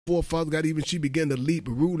forth, Father God, even she began to leap,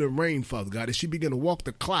 rule, and reign, Father God, as she began to walk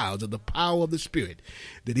the clouds of the power of the Spirit,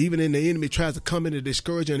 that even in the enemy tries to come in and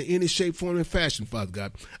discourage her in any shape, form, and fashion, Father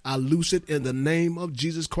God, I loose it in the name of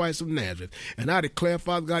Jesus Christ of Nazareth. And I declare,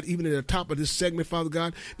 Father God, even at the top of this segment, Father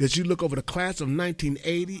God, that you look over the class of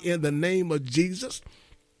 1980 in the name of Jesus.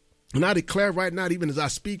 And I declare right now, even as I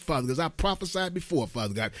speak, Father, as I prophesied before,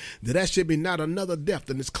 Father God, that should be not another death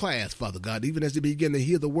in this class, Father God, even as they begin to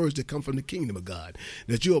hear the words that come from the kingdom of God,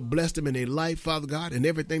 that you will bless them in their life, Father God, and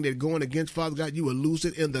everything they're going against, Father God, you will lose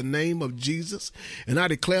it in the name of Jesus. And I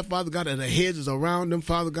declare, Father God, that the hedges around them,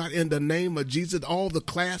 Father God, in the name of Jesus, all the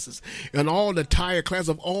classes and all the entire class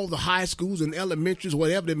of all the high schools and elementaries,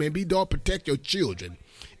 whatever they may be, Lord, protect your children.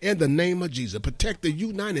 In the name of Jesus, protect the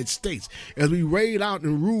United States as we raid out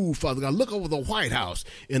and rule, Father God. Look over the White House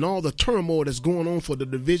and all the turmoil that's going on for the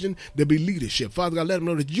division. There be leadership. Father God, let them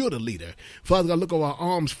know that you're the leader. Father God, look over our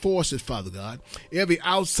armed forces, Father God. Every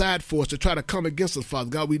outside force to try to come against us, Father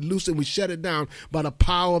God, we loose it, we shut it down by the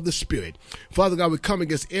power of the Spirit. Father God, we come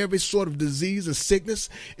against every sort of disease and sickness,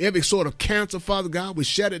 every sort of cancer, Father God. We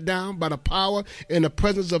shut it down by the power and the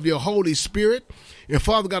presence of your Holy Spirit. And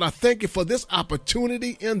Father God, I thank you for this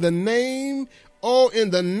opportunity in the name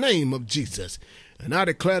of Jesus. And I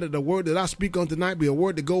declare that the word that I speak on tonight be a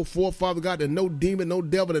word to go forth, Father God, that no demon, no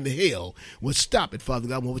devil in hell will stop it, Father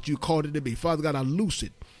God, what you called it to be. Father God, I loose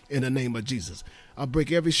it in the name of Jesus. I break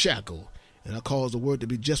every shackle, and I cause the word to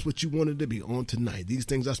be just what you wanted to be on tonight. These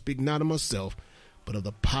things I speak not of myself, but of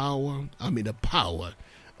the power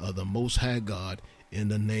of the Most High God in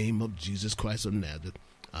the name of Jesus Christ of Nazareth.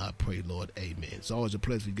 I pray, Lord, amen. It's always a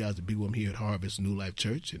pleasure for you guys to be with me here at Harvest New Life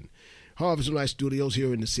Church and Harvest New Life Studios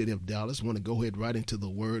here in the city of Dallas. I want to go ahead right into the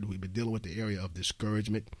word. We've been dealing with the area of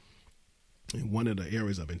discouragement. And one of the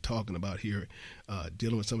areas I've been talking about here,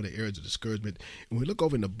 dealing with some of the areas of discouragement. And we look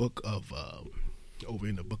over in the book of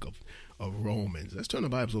Romans. Let's turn the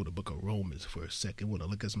Bibles over to the book of Romans for a second. I want to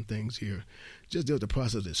look at some things here. Just deal with the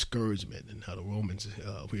process of discouragement and how the Romans,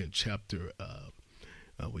 we're in chapter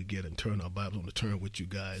we get and turn our Bibles on to turn with you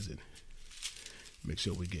guys and make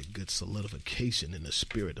sure we get good solidification in the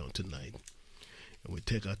spirit on tonight. And we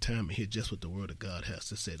take our time and hear just what the Word of God has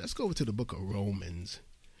to say. Let's go over to the book of Romans.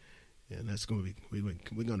 And that's going to be, we're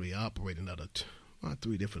going to be operating out of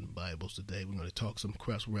 3 different Bibles today. We're going to talk some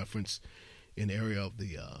cross reference in the area of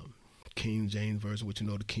the King James Version, which you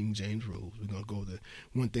know the King James rules. We're going to go the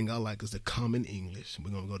one thing I like is the Common English.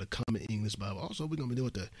 We're going to go to Common English Bible. Also, we're going to be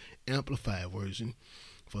doing the Amplified Version.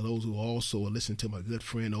 For those who also are listening to my good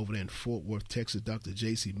friend over there in Fort Worth, Texas, Dr.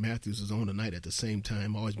 J.C. Matthews is on tonight at the same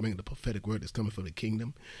time, always bringing the prophetic word that's coming from the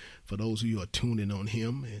kingdom. For those of you who are tuning on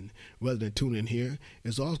him, and rather than tuning in here,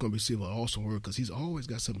 it's always going to receive an awesome word because he's always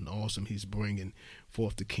got something awesome he's bringing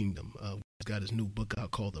forth the kingdom. He's got his new book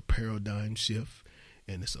out called The Paradigm Shift.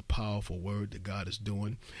 And it's a powerful word that God is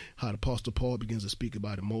doing. How the Apostle Paul begins to speak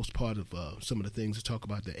about the most part of some of the things to talk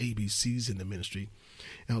about the ABCs in the ministry.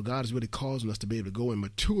 And how God is really causing us to be able to go in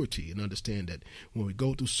maturity and understand that when we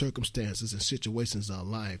go through circumstances and situations in our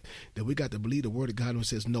life, that we got to believe the word of God when it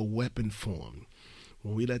says no weapon formed.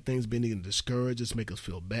 When we let things begin to discourage us, make us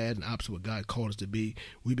feel bad and opposite what God called us to be,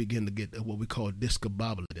 we begin to get what we call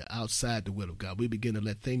discombobulated, outside the will of God. We begin to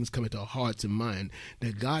let things come into our hearts and mind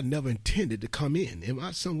that God never intended to come in. Am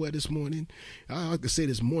I somewhere this morning? I like to say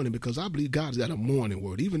this morning because I believe God's got a morning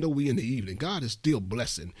word. Even though we're in the evening, God is still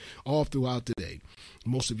blessing all throughout the day.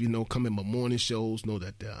 Most of you know, come in my morning shows, know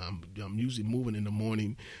that I'm usually moving in the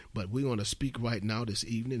morning, but we're going to speak right now this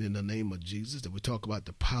evening in the name of Jesus, that we talk about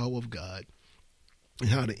the power of God, and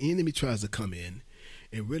how the enemy tries to come in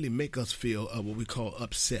and really make us feel what we call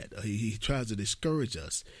upset. He tries to discourage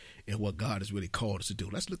us in what God has really called us to do.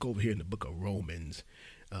 Let's look over here in the book of Romans.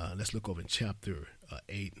 Let's look over in chapter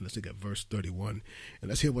 8, and let's look at verse 31. And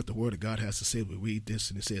let's hear what the Word of God has to say. We read this,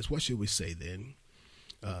 and it says, what should we say then?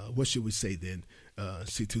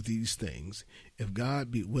 See, to these things, if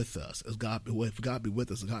God be with us, if God be with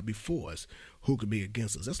us, if God be for us, who can be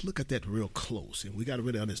against us? Let's look at that real close, and we got to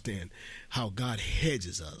really understand how God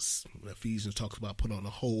hedges us. When Ephesians talks about put on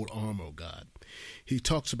the whole armor of God. He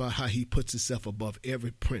talks about how he puts himself above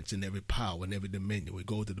every prince and every power and every dominion. We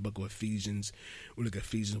go to the book of Ephesians, we look at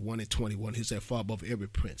Ephesians 1 and 21. He said, far above every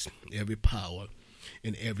prince, every power,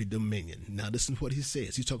 in every dominion. Now listen to what he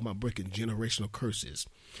says. He's talking about breaking generational curses.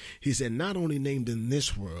 He said, not only named in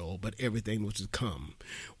this world, but everything which is come.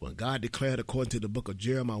 When God declared, according to the book of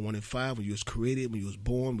Jeremiah 1 and 5, when you was created, when you was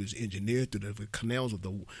born, when you was engineered through the canals of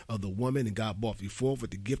the woman, and God brought you forth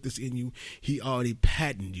with the gift that's in you, he already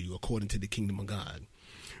patented you according to the kingdom of God.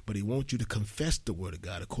 but he wants you to confess the word of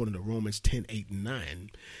God according to Romans 10:8-9,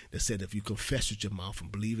 that said if you confess with your mouth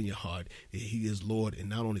and believe in your heart that he is Lord, and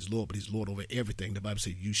not only is Lord, but he's Lord over everything, the Bible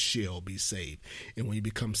says you shall be saved. And when you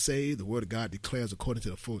become saved, the word of God declares according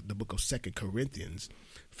to the book of 2 Corinthians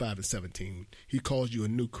 5:17, he calls you a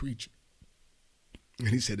new creature. And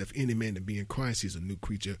he said, if any man to be in Christ, he's a new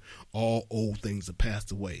creature. All old things are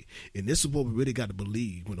passed away. And this is what we really got to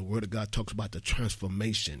believe when the word of God talks about the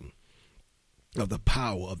transformation of the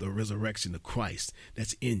power of the resurrection of Christ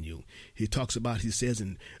that's in you. He says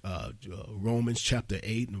in Romans chapter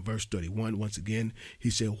 8 and verse 31, once again, he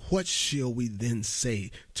said, what shall we then say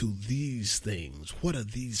to these things? What are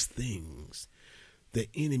these things? The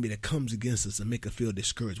enemy that comes against us and make us feel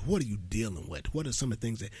discouraged. What are you dealing with? What are some of the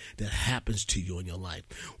things that happens to you in your life?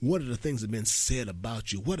 What are the things that have been said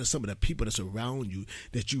about you? What are some of the people that's around you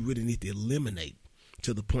that you really need to eliminate,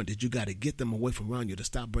 to the point that you got to get them away from around you to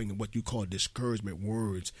stop bringing what you call discouragement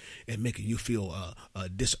words and making you feel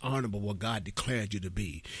dishonorable what God declared you to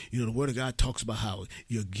be. You know, the word of God talks about how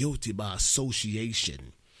you're guilty by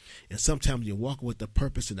association. And sometimes you walk with the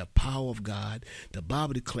purpose and the power of God. The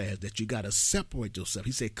Bible declares that you got to separate yourself.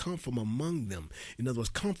 He said, come from among them. In other words,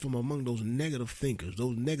 come from among those negative thinkers,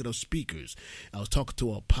 those negative speakers. I was talking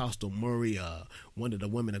to Apostle Murray, one of the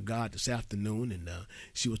women of God this afternoon, and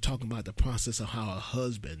she was talking about the process of how her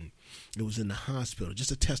husband, it was in the hospital.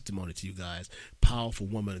 Just a testimony to you guys. Powerful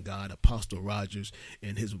woman of God, Apostle Rogers,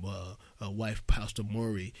 and his wife, Pastor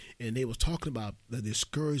Murray. And they was talking about the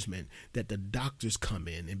discouragement that the doctors come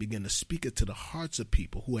in and begin to speak it to the hearts of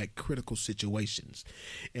people who had critical situations,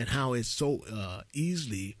 and how it's so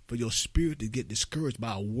easily for your spirit to get discouraged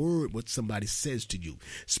by a word what somebody says to you,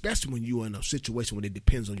 especially when you are in a situation when it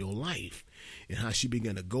depends on your life. And how she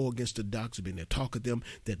began to go against the doctors, began to talk to them,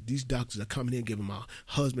 that these doctors are coming in, giving my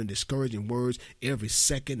husband discouraging words every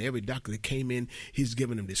second. Every doctor that came in, he's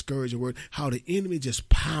giving them discouraging words. How the enemy just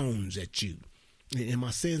pounds at you. Am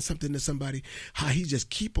I saying something to somebody? How he just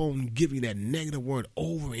keep on giving that negative word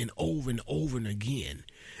over and over and over and again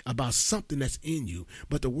about something that's in you.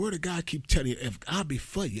 But the word of God keep telling you, if I be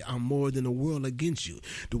for you, I'm more than the world against you.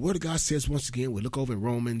 The word of God says, once again, we look over in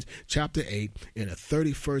Romans chapter 8 in the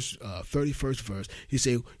 31st verse. He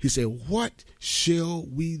said, what shall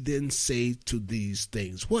we then say to these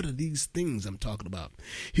things? What are these things I'm talking about?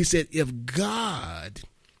 He said, if God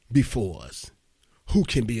be for us, who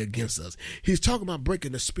can be against us? He's talking about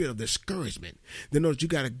breaking the spirit of discouragement. Then notice you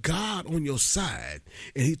got a God on your side.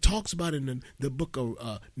 And he talks about it in the book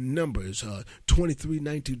of Numbers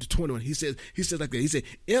 23:19-21. He says like that. He said,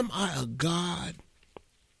 am I a God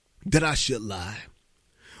that I should lie?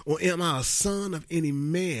 Or am I a son of any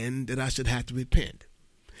man that I should have to repent?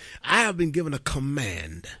 I have been given a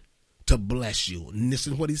command to bless you. And this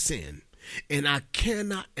is what he's saying. And I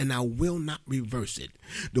cannot and I will not reverse it.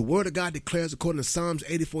 The word of God declares according to Psalms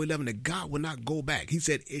 84:11 that God will not go back. He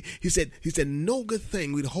said, no good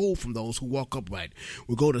thing we'd hold from those who walk upright.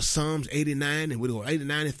 We'll go to Psalms 89 and we'll go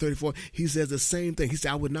 89 and 34. He says the same thing. He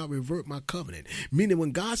said, I would not revert my covenant. Meaning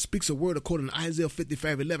when God speaks a word according to Isaiah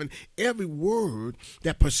 55:11, every word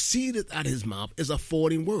that proceedeth out of his mouth is a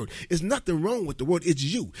forwarding word. There's nothing wrong with the word. It's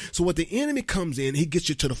you. So when the enemy comes in, he gets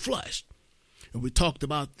you to the flesh. And we talked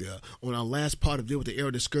about on our last part of deal with the era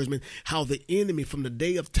of discouragement, how the enemy from the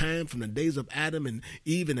day of time, from the days of Adam and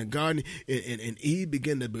Eve in the garden, and Eve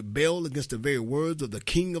began to rebel against the very words of the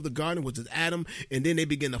king of the garden, which is Adam. And then they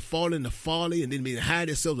began to fall into folly, and then they hide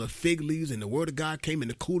themselves with fig leaves. And the word of God came in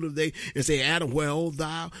the cool of the day and said, Adam, where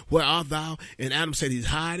art thou? And Adam said he's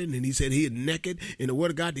hiding, and he said he is naked. And the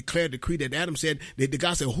word of God declared, decreed that Adam said, that the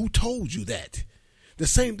God said, who told you that? The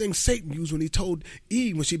same thing Satan used when he told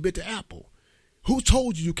Eve when she bit the apple. Who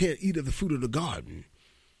told you can't eat of the fruit of the garden?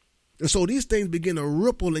 And so these things begin to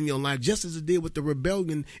ripple in your life, just as it did with the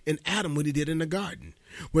rebellion in Adam when he did in the garden.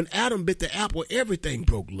 When Adam bit the apple, everything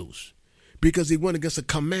broke loose, because he went against the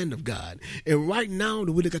command of God. And right now,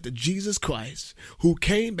 we look at the Jesus Christ, who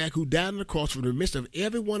came back, who died on the cross for the midst of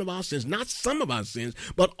every one of our sins, not some of our sins,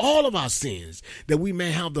 but all of our sins, that we may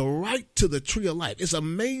have the right to the tree of life. It's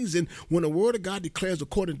amazing when the word of God declares,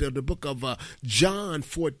 according to the book of John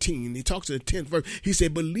 14, he talks in the 10th verse, he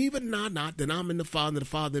said, believe it not that I'm in the Father and the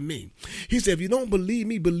Father in me. He said, if you don't believe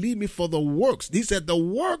me for the works. He said, the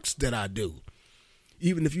works that I do.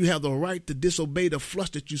 Even if you have the right to disobey the flesh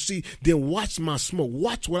that you see, then watch my smoke.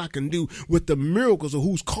 Watch what I can do with the miracles of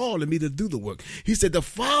who's calling me to do the work. He said, the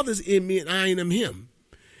Father's in me and I am him.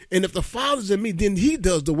 And if the Father's in me, then he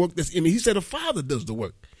does the work that's in me. He said the Father does the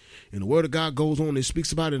work. And the word of God goes on and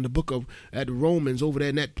speaks about it in the book of Romans over there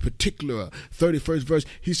in that particular 31st verse.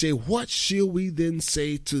 He said, what shall we then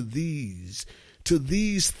say to these to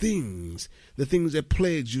these things, the things that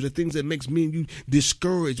plagues you, the things that makes me and you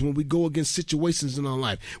discouraged when we go against situations in our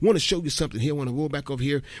life. I want to show you something here. I want to roll back over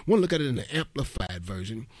here. I want to look at it in the Amplified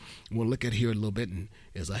version. I want to look at here a little bit. And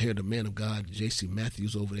as I hear the man of God, J.C.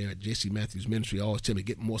 Matthews over there at J.C. Matthews Ministry, always tell me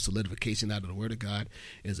get more solidification out of the Word of God,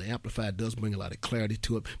 as the Amplified does bring a lot of clarity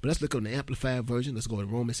to it. But let's look on the Amplified version. Let's go to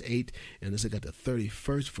Romans 8, and let's look at the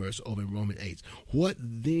 31st verse over in Romans 8. What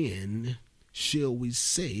then shall we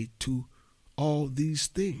say to all these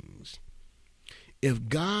things? If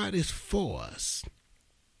God is for us,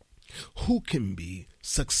 who can be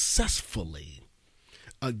successfully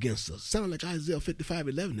against us? Sound like Isaiah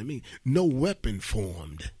 55:11 to me. No weapon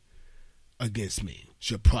formed against me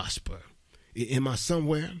shall prosper. Am I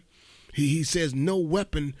somewhere? He says, no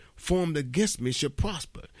weapon formed against me shall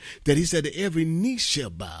prosper. That he said that every knee shall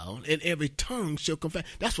bow and every tongue shall confess.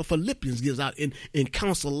 That's what Philippians gives out in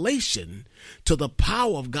consolation to the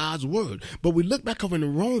power of God's word. But we look back over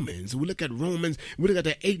in Romans, we look at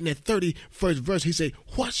the 8 and the 31st verse. He said,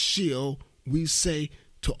 what shall we say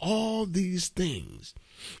to all these things?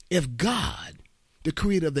 If God, the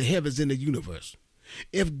creator of the heavens and the universe,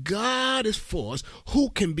 if God is for us, who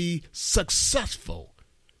can be successful?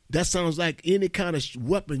 That sounds like any kind of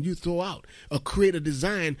weapon you throw out, a creative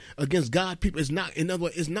design against God. People, in other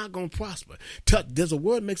words, it's not going to prosper. There's a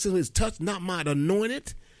word makes sense. Touch not my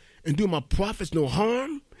anointed and do my prophets no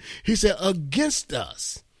harm. He said, against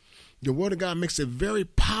us. The word of God makes a very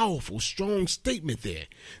powerful, strong statement there.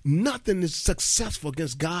 Nothing is successful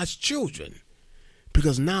against God's children,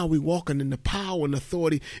 because now we're walking in the power and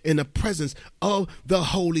authority in the presence of the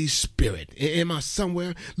Holy Spirit. Am I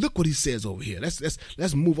somewhere? Look what he says over here.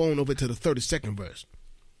 Let's move on over to the 32nd verse.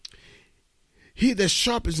 He that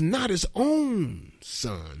sharpens not his own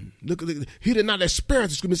son, he did not spare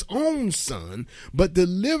his own son, but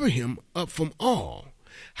deliver him up from all.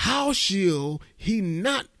 How shall he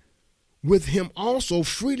not with him also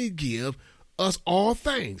freely give us all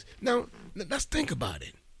things? Now, let's think about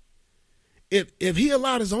it. If he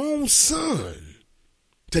allowed his own son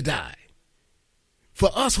to die for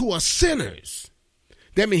us who are sinners,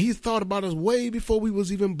 that means he thought about us way before we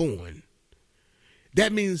was even born.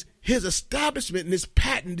 That means his establishment and his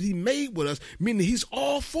patent that he made with us, meaning he's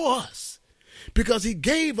all for us, because he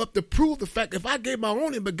gave up to prove the fact, if I gave my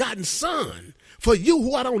only begotten son for you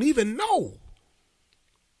who I don't even know,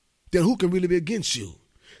 then who can really be against you?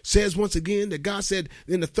 Says once again that God said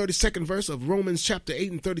in the 32nd verse of Romans chapter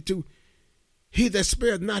 8 and 32, he that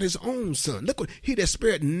spared not his own son. Look what he that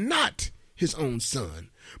spared not his own son,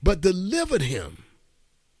 but delivered him.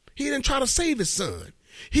 He didn't try to save his son.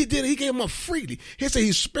 He gave him up freely. He said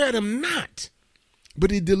he spared him not,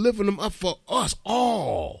 but he delivered him up for us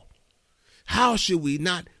all. How should we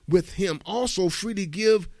not with him also freely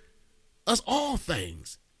give us all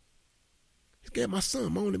things? He gave my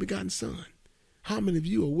son, my only begotten son. How many of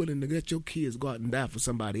you are willing to let your kids go out and die for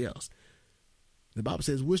somebody else? The Bible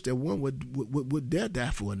says, wish that one would dare die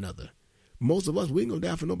for another. Most of us, we ain't going to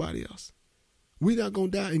die for nobody else. We're not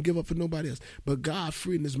going to die and give up for nobody else. But God,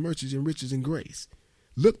 free in his mercies and riches and grace,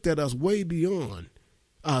 looked at us way beyond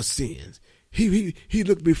our sins. He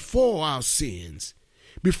looked before our sins,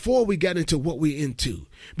 before we got into what we're into,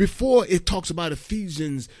 before it talks about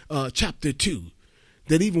Ephesians chapter 2,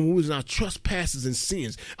 that even when we was in our trespasses and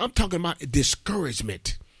sins, I'm talking about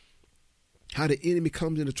discouragement. How the enemy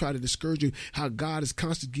comes in to try to discourage you, how God is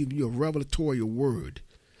constantly giving you a revelatory word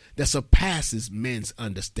that surpasses men's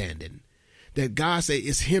understanding. That God says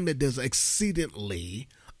it's him that does exceedingly,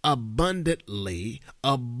 abundantly,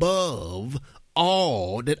 above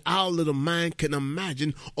all that our little mind can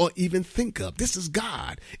imagine or even think of. This is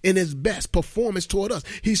God in his best performance toward us.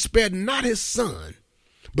 He spared not his son,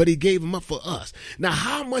 but he gave him up for us. Now,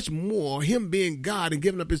 how much more him being God and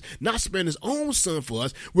giving up not sparing his own son for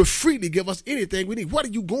us, will freely give us anything we need? What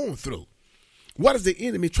are you going through? What is the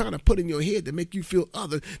enemy trying to put in your head to make you feel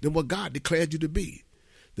other than what God declared you to be?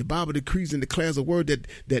 The Bible decrees and declares a word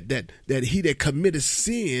that he that committeth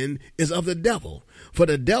sin is of the devil. For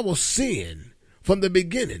the devil sinned from the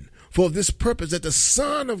beginning. For this purpose that the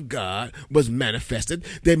Son of God was manifested,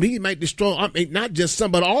 that he might destroy not just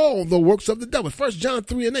some, but all the works of the devil. 1 John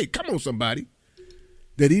 3 and 8. Come on, somebody.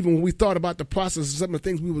 That even when we thought about the process of some of the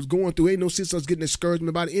things we was going through, ain't no sense us getting discouraged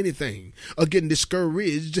about anything or getting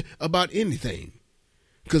discouraged about anything.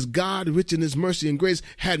 Because God, rich in his mercy and grace,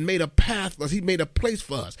 had made a path for us. He made a place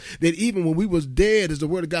for us. That even when we was dead, as the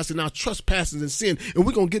word of God said, now trespasses and sin. And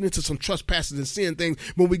we're going to get into some trespasses and sin things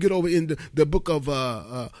when we get over in the book of,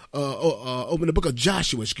 over in the book of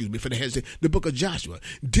Joshua, for the head, the book of Joshua,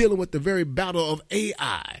 dealing with the very battle of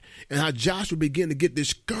Ai, and how Joshua began to get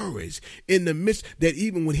discouraged in the midst that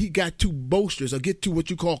even when he got too boisterous or get to what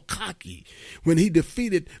you call cocky, when he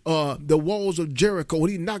defeated the walls of Jericho,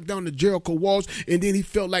 when he knocked down the Jericho walls, and then he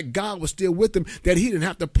felt like God was still with him, that he didn't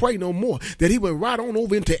have to pray no more, that he went right on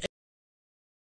over into